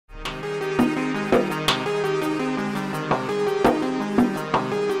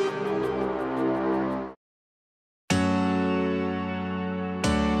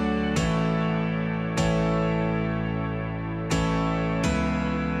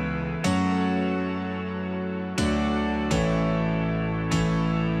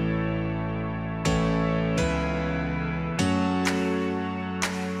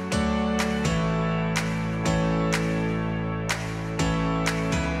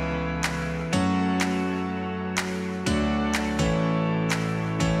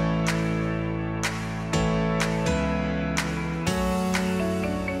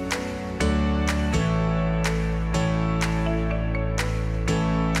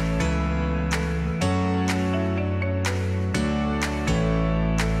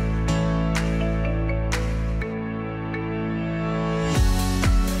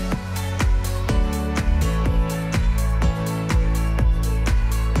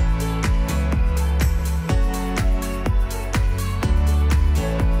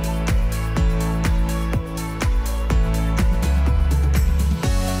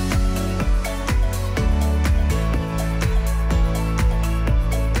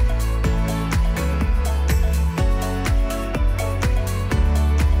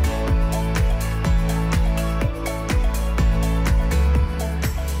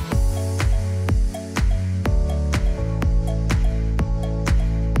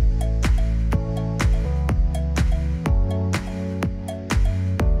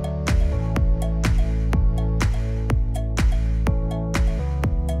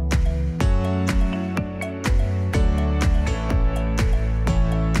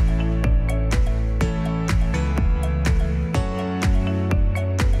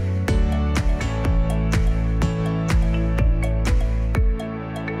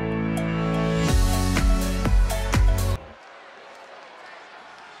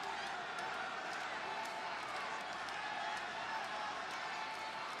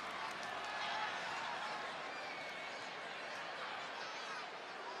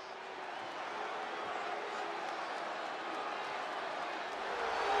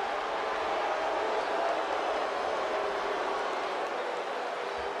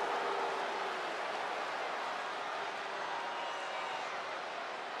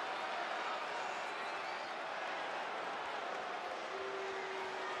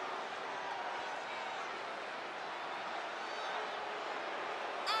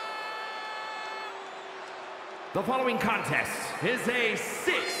The following contest is a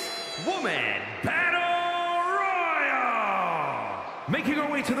six-woman battle royal. Making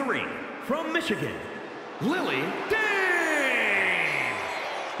her way to the ring from Michigan, Lily Dane.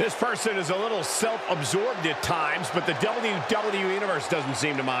 This person is a little self-absorbed at times, but the WWE Universe doesn't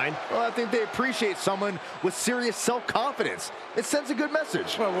seem to mind. Well, I think they appreciate someone with serious self-confidence. It sends a good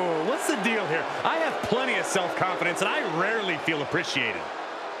message. Whoa, what's the deal here? I have plenty of self-confidence, and I rarely feel appreciated.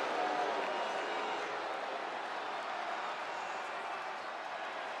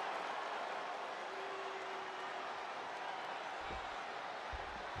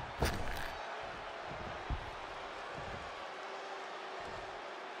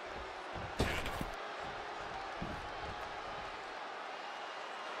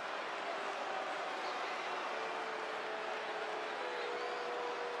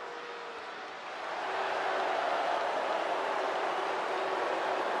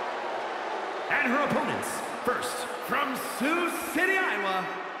 And her opponents, first, from Sioux City, Iowa,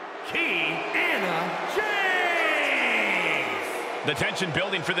 Kiana. The tension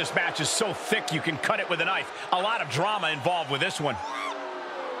building for this match is so thick you can cut it with a knife. A lot of drama involved with this one.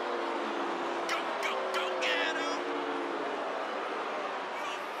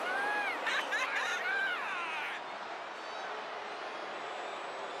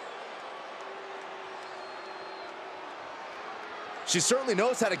 She certainly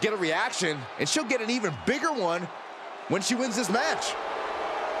knows how to get a reaction, and she'll get an even bigger one when she wins this match.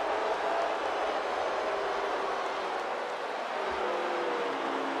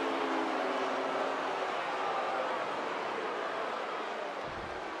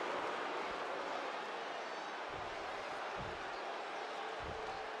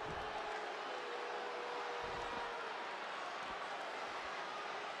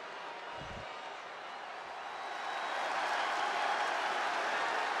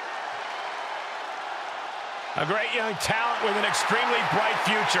 A great young talent with an extremely bright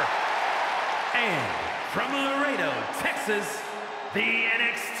future. And from Laredo, Texas, the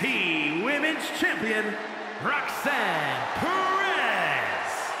NXT Women's Champion, Roxanne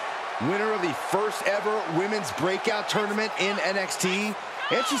Perez. Winner of the first ever Women's Breakout Tournament in NXT,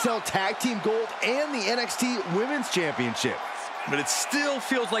 and she's held Tag Team Gold and the NXT Women's Championship. But it still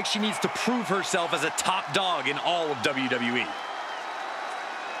feels like she needs to prove herself as a top dog in all of WWE.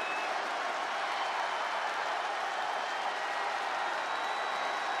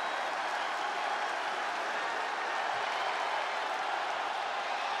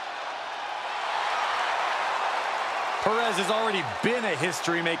 Perez has already been a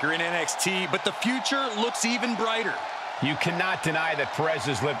history maker in NXT, but the future looks even brighter. You cannot deny that Perez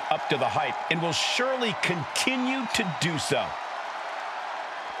has lived up to the hype and will surely continue to do so.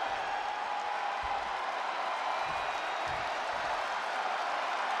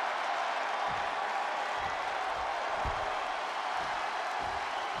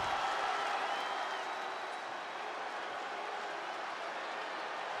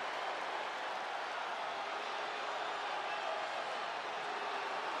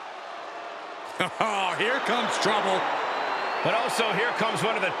 Oh, here comes trouble. But also here comes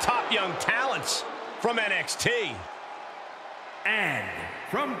one of the top young talents from NXT. And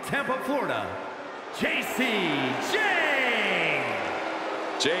from Tampa, Florida, Jaycee Jayne.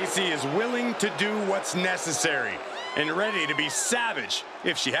 Jacy is willing to do what's necessary and ready to be savage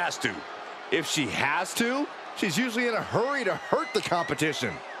if she has to. If she has to, she's usually in a hurry to hurt the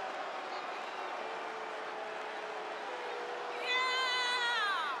competition.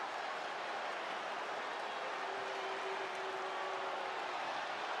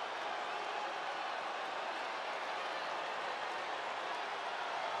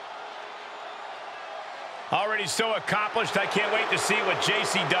 Already so accomplished, I can't wait to see what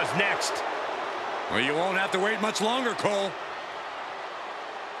Jacy does next. Well, you won't have to wait much longer, Cole.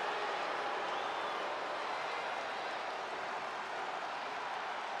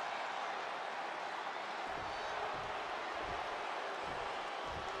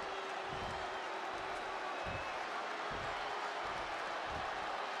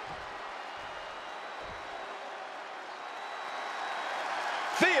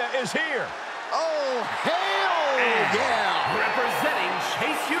 Thea is here. Oh, hell And yeah! representing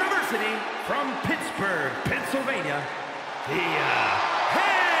Chase University from Pittsburgh, Pennsylvania, Thea.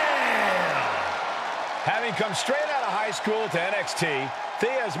 Having come straight out of high school to NXT,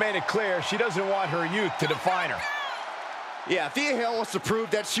 Thea has made it clear she doesn't want her youth to define her. Yeah, Thea Hale wants to prove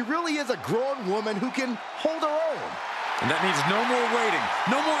that she really is a grown woman who can hold her own. And that means no more waiting,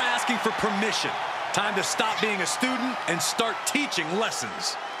 no more asking for permission. Time to stop being a student and start teaching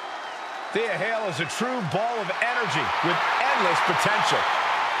lessons. Thea Hale is a true ball of energy with endless potential.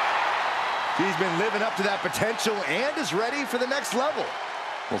 She's been living up to that potential and is ready for the next level.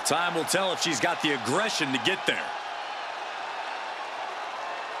 Well, time will tell if she's got the aggression to get there.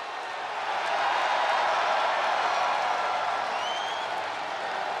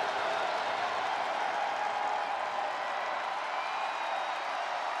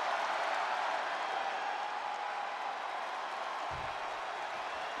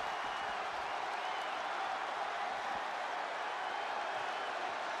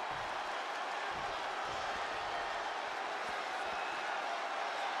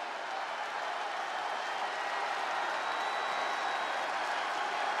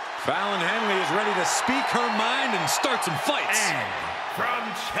 Fallon Henley is ready to speak her mind and start some fights. And from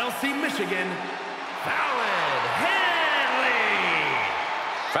Chelsea, Michigan, Fallon Henley.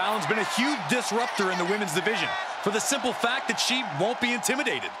 Fallon's been a huge disruptor in the women's division for the simple fact that she won't be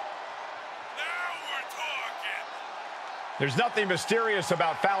intimidated. Now we're talking. There's nothing mysterious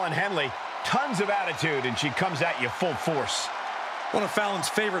about Fallon Henley. Tons of attitude, and she comes at you full force. One of Fallon's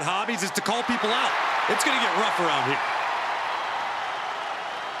favorite hobbies is to call people out. It's going to get rough around here.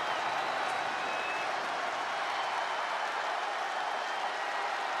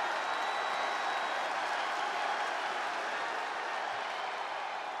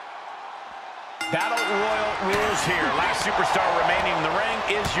 Battle Royal rules here. Last superstar remaining in the ring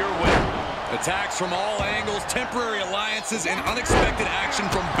is your winner. Attacks from all angles, temporary alliances, and unexpected action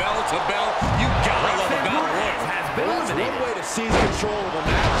from bell to bell. You gotta love a Battle Royal. Well, that's one way to seize control of a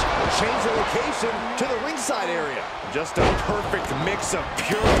match. Change the location to the ringside area. Just a perfect mix of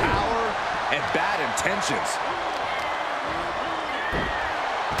pure power and bad intentions.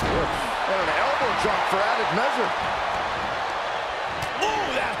 And an elbow drop for added measure.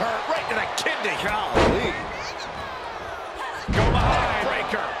 Ooh, that hurt right to the kidney. Golly. Go behind.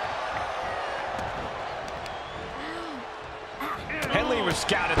 Breaker. Henley was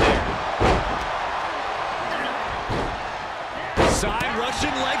scouted there. Side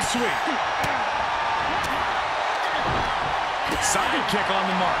Russian leg sweep. Side kick on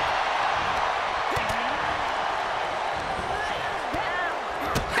the mark.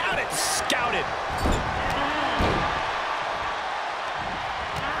 Had it scouted.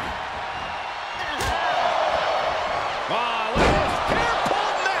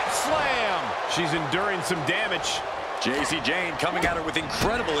 She's enduring some damage. Jacy Jayne coming at her with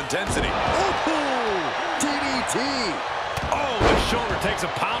incredible intensity. Ooh, DDT. Oh, the shoulder takes a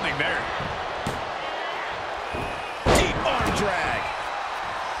pounding there. Deep arm drag.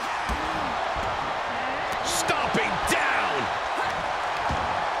 Stomping down.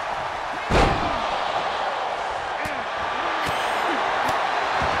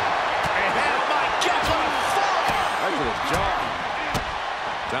 And oh my God, what a fall. Right to the jaw.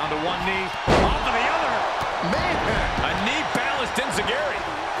 Down to one knee, off to the other. Man. A knee balanced enziguri.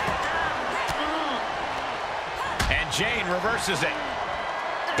 And Jayne reverses it.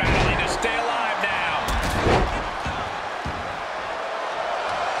 Battling to stay alive now.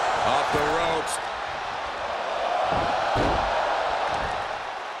 Off the ropes.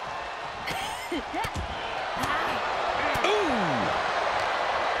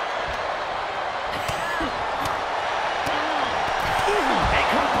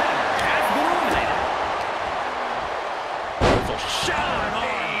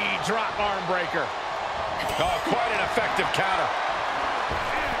 Drop arm breaker. Oh, quite an effective counter.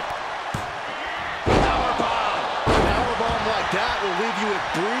 Powerbomb. Powerbomb like that will leave you with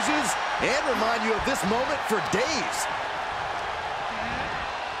bruises and remind you of this moment for days.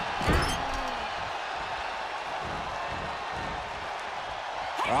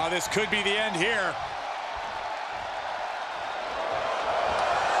 Oh, this could be the end here.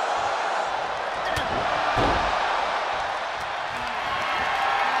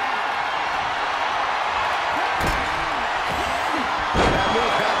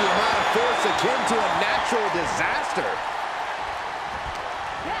 Akin to a natural disaster.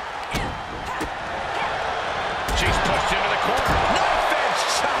 She's pushed into the corner. Knife edge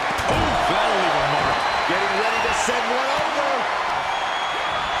chop. Ooh, that'll leave a mark. Getting ready to send one over.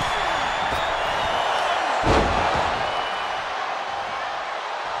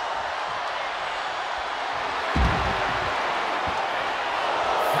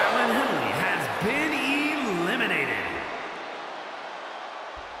 Fallon Henley has been eliminated.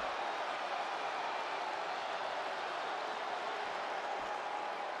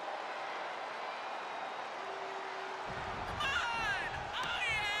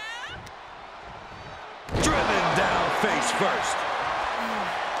 Face first.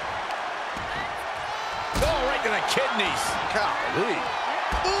 Oh, right to the kidneys. Golly.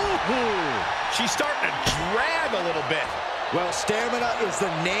 Ooh. She's starting to drag a little bit. Well, stamina is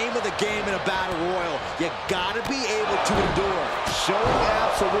the name of the game in a battle royal. You gotta be able to endure. Showing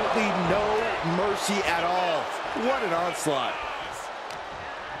absolutely no mercy at all. What an onslaught.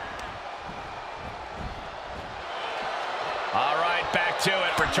 All right, back to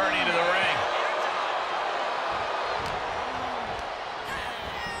it, returning to the ring.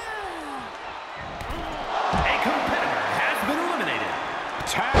 A competitor has been eliminated.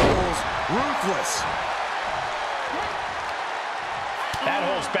 Tackles ruthless. That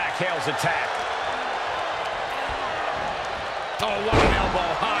holds back Hale's attack. Oh, what an elbow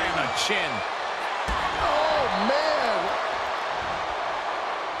high on the chin. Oh, man.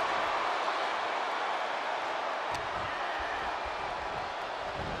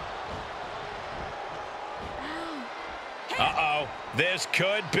 Uh-oh, this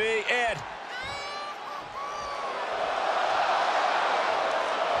could be it.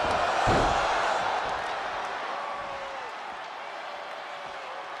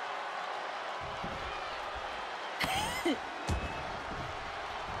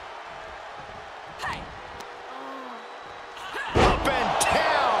 Up and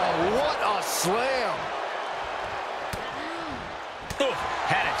down, what a slam. Oof,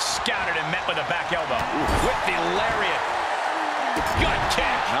 had it scouted and met with a back elbow. With the lariat. Gut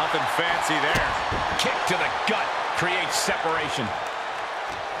kick. Nothing fancy there. Kick to the gut creates separation.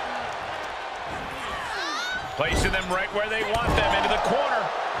 Placing them right where they want them, into the corner.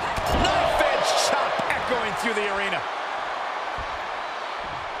 Knife edge chop echoing through the arena.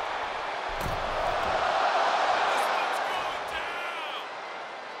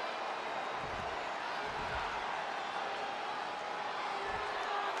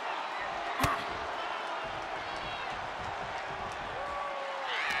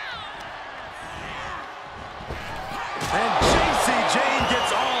 And Jacy Jayne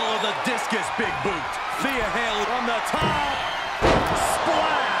gets all of the discus big boot. Thea Hale on the top.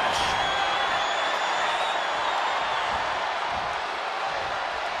 Splash.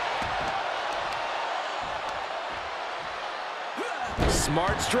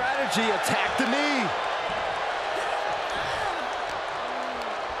 Smart strategy, attack the knee.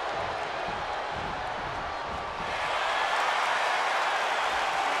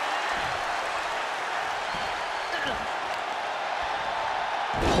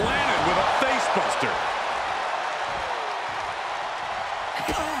 Planted with a face buster.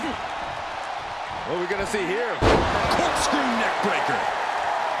 What are we gonna see here? Corkscrew neck breaker.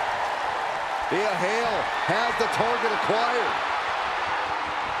 Thea Hale has the target acquired.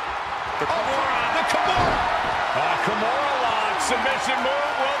 The Kimura. Kimura lock. Submission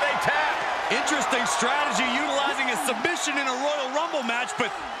move. Will they tap? Interesting strategy, utilizing a submission in a Royal Rumble match,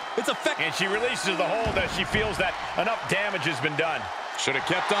 but it's effective. And she releases the hold as she feels that enough damage has been done. Should have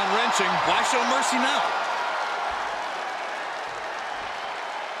kept on wrenching. Why show mercy now?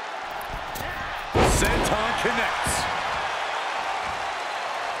 Senton connects.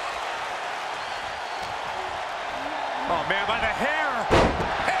 Oh, man, by the hair.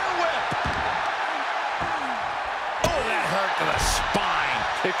 Hair whip. Oh, that hurt to the spine.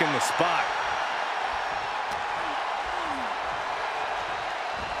 Picking the spot.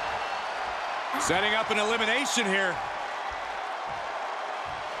 Setting up an elimination here.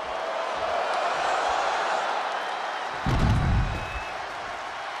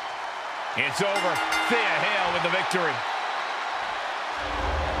 It's over. Thea Hale with the victory.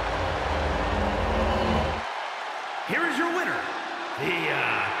 Here is your winner,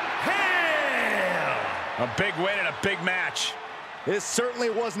 Thea Hale. A big win and a big match. This certainly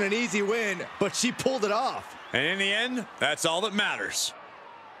wasn't an easy win, but she pulled it off. And in the end, that's all that matters.